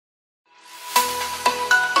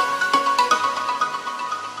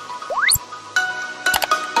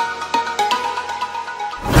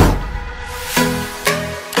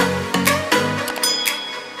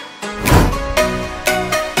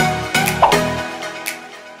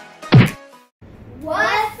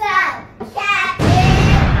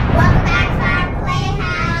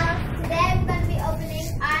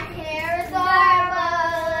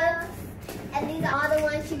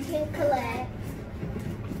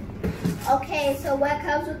Okay, so what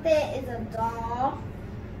comes with it is a doll,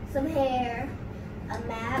 some hair, a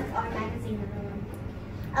map or a magazine,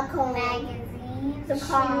 a comb, some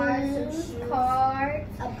cards, a purse,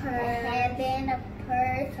 a headband, a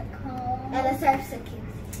purse, a comb, and a certificate,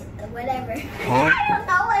 whatever. Huh? I don't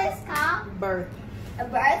know what it's called. A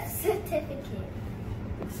birth certificate.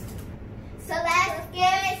 So let's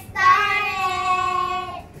get it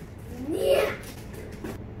started. Yeah.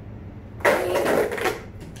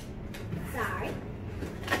 Sorry.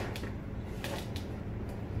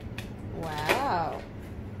 Wow.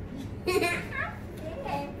 There's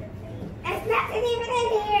nothing even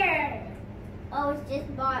in here. Oh, it's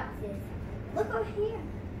just boxes. Look over here.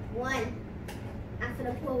 One. I'm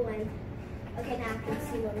gonna pull one. Okay, now I can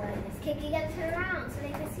see what one is. Kiki, you gotta turn around so they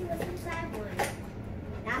can see what's inside one.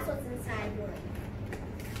 That's what's inside one.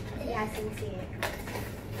 You guys can see it.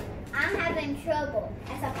 I'm having trouble.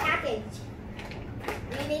 It's a package.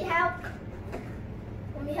 You need help?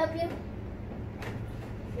 Let me help you?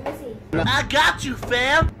 Let me see. I got you,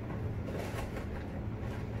 fam.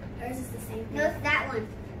 Or is this the same thing? No, it's that one.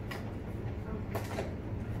 Oh.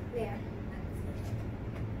 There.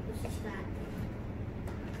 It's just that.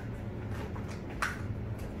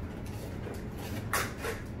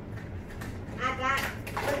 I got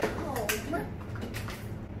the comb.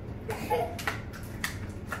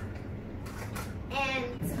 And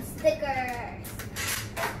some stickers.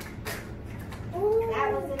 Ooh, that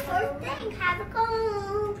was the first thing. Have a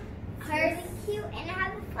comb. Hers is cute and it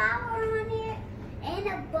has a flower on it and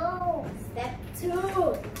a bow. Step 2.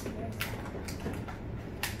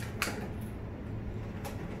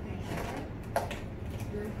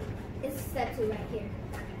 It's step 2 right here.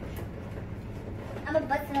 I'm gonna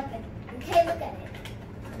bust it open. Okay, look at it.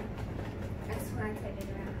 That's why I turned it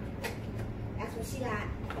around. That's what she got.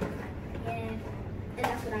 Yeah. And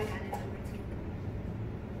that's what I got at number 2.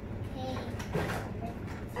 Okay.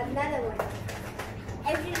 Another one.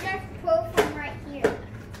 If you just pull from right here.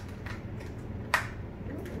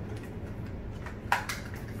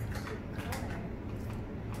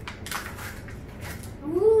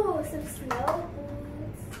 Ooh, some snow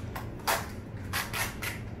boots.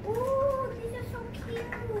 Ooh, these are so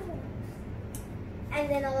cute. And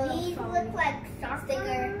then a little these look like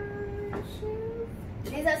sticker shoes.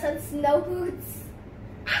 These are some snow boots.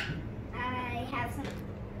 I have some.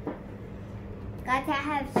 Got to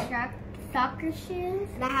have soccer shoes.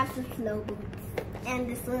 And I have some snow boots. And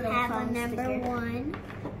this little have a number sticker. 1.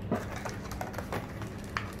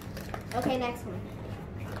 Okay, next one.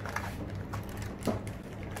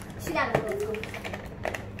 She got a little one.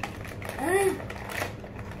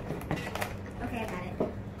 Okay, I got it.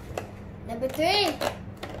 Number 3.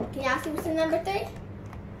 Can y'all see what's in number 3?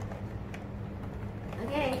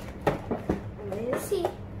 Okay. I'm ready to see.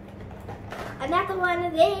 Another one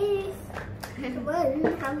of these.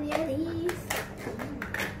 How many are these?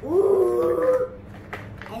 Ooh.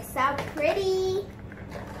 It's so pretty.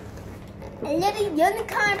 A little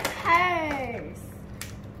unicorn purse.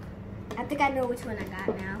 I think I know which one I got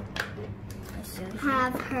now.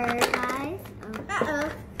 Have her, guys. Uh-oh.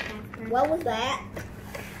 What was that?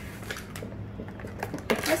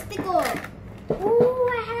 Let's go. Ooh,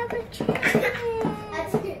 I have a trophy.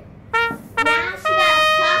 Now she got a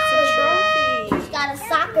soccer trophy. She's got a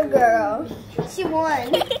soccer girl. She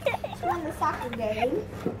won. She won the soccer game.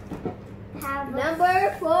 Have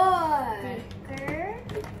number 4. Sticker.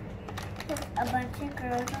 Put a bunch of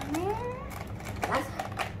girls on there.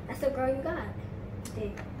 That's the girl you got.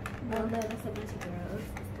 Okay. Well, no, that's a bunch of girls.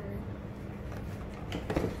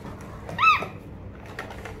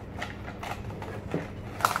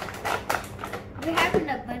 We're having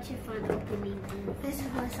a bunch of fun opening these. This is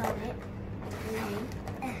what's on it.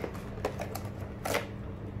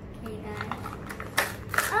 Okay, guys.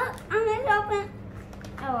 Oh, I'm gonna open.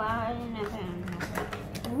 Oh, wow, I didn't open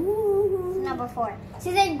it. Ooh. It's number 4.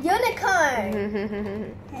 She's a unicorn.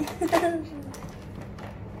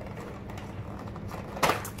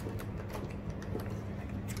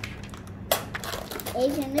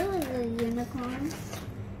 Asia knew it was a unicorn.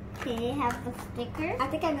 Okay, have the sticker. I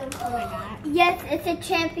think I know which one I got. Yes, it's a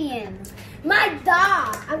champion. My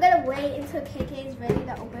doll. I'm gonna wait until KK is ready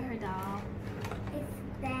to open her doll. It's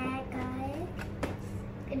that, guys.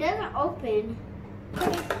 It doesn't open.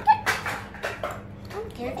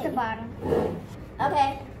 Here's the bottom.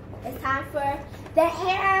 Okay, it's time for the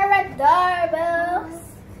Hairdorables.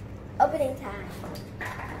 Opening time.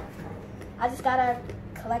 I just gotta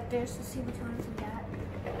collectors to see which ones we got.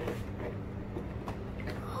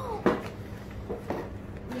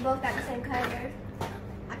 We both got the same color.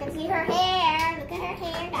 I can see her hair. Look at her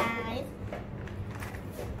hair, guys.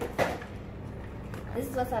 This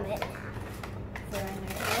is what's on it. outfit right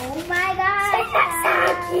now. Oh my gosh. That's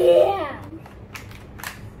so cute.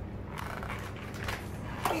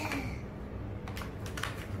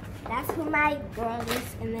 That's for my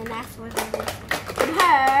girls, and then that's for her.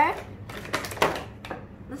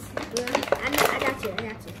 Let's do it. I got you.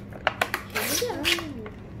 Here we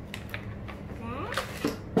go.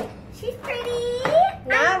 She's pretty.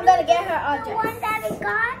 Now I'm gonna get her all dressed. The one that we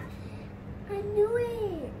got. I knew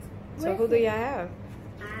it. So who do y'all have?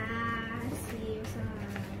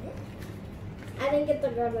 I didn't get the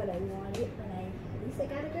girl that I wanted, but at least I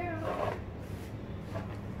got a girl.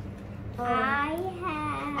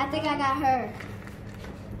 I think I got her.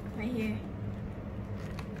 Right here.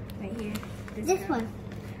 This one.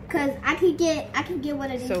 Cause I could get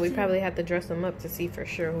one of these. So we probably have to dress them up to see for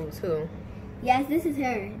sure who's who. Yes, this is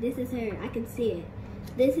her. I can see it.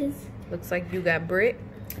 This is. Looks like you got Britt.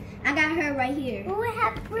 I got her right here. Who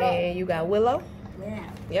have Britt? And you got Willow.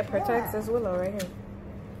 Yeah. Yep, her tag says Willow right here.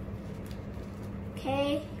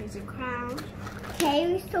 Okay, here's your crown.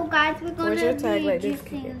 Okay, so guys, we're gonna Where's your tag like this?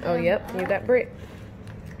 Oh, yep, you got Britt.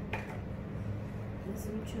 There's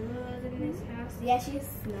some children in this house. Yeah, she's a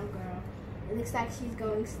snow girl. It looks like she's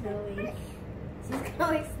going snowing. She's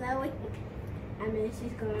going snowing. I mean,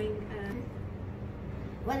 she's going.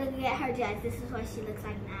 When we get her dressed, this is what she looks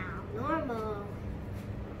like now. Normal.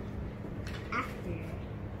 After.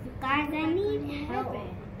 Guys, I need help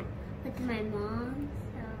with my mom.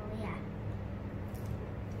 So yeah.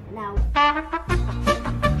 Now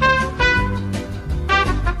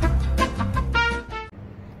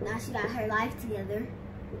she got her life together.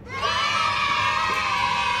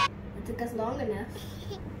 It took us long enough.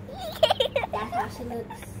 That's how she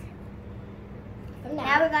looks.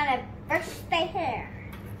 Now we're gonna brush the hair.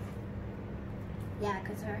 Yeah,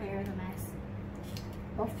 because her hair is a mess.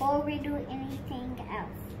 Before we do anything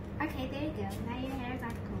else. Okay, there you go. Now your hair is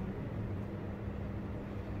like a comb.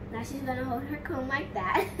 Now she's gonna hold her comb like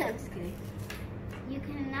that. I'm just kidding. You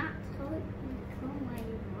cannot hold your comb while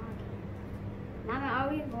you're vlogging. Mama, are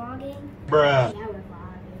we vlogging? Bruh. Yeah, we're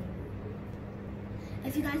vlogging.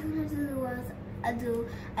 If you guys want to do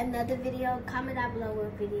another video, comment down below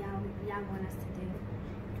what video y'all want us to do.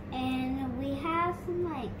 And we have some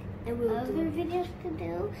other videos to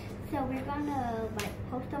do. So we're gonna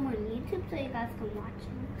post them on YouTube so you guys can watch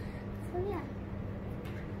them. So yeah.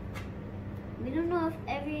 We don't know if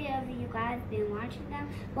every of you guys been watching them,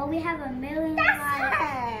 but we have 1 million likes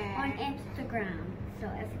on Instagram. So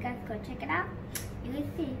if you guys go check it out, you can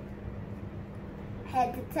see.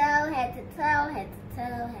 Head to toe, head to toe, head to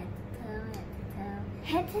toe, head to toe, head to toe.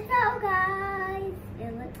 Head to toe, guys.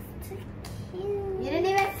 It looks too cute. You didn't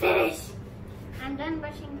even finish. I'm done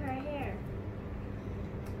brushing her hair.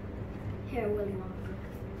 Hair really long.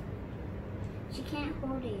 She can't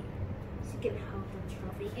hold it. She can hold the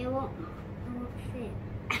trophy. It won't fit.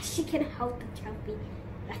 She can hold the trophy.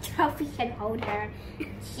 The trophy can hold her.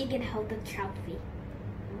 She can hold the trophy.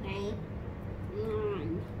 Okay?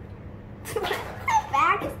 The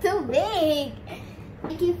bag is too big.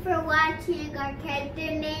 Thank you for watching. Our character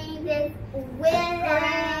name is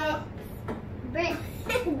Willow. Grits.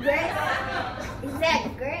 Is that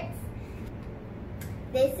grits?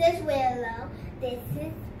 This is Willow. This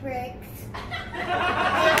is Bricks.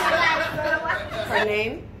 Her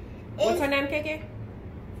name? What's her name, KK?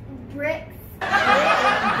 Bricks.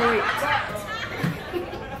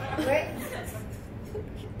 Bricks.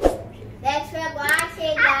 Thanks for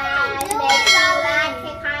watching, guys. Make sure you like,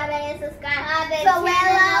 comment, and subscribe. So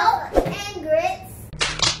Willow and Grits.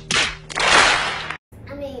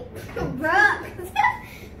 I mean, Brooke.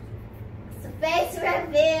 It's a face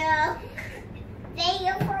reveal. Thank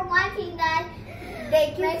you for watching, guys.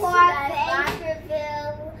 Thank you for our face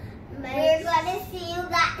reveal. We're gonna see you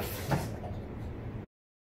guys.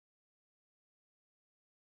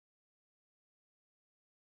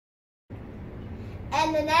 In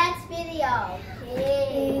the next video.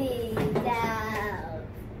 Peace out.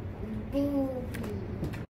 Boom.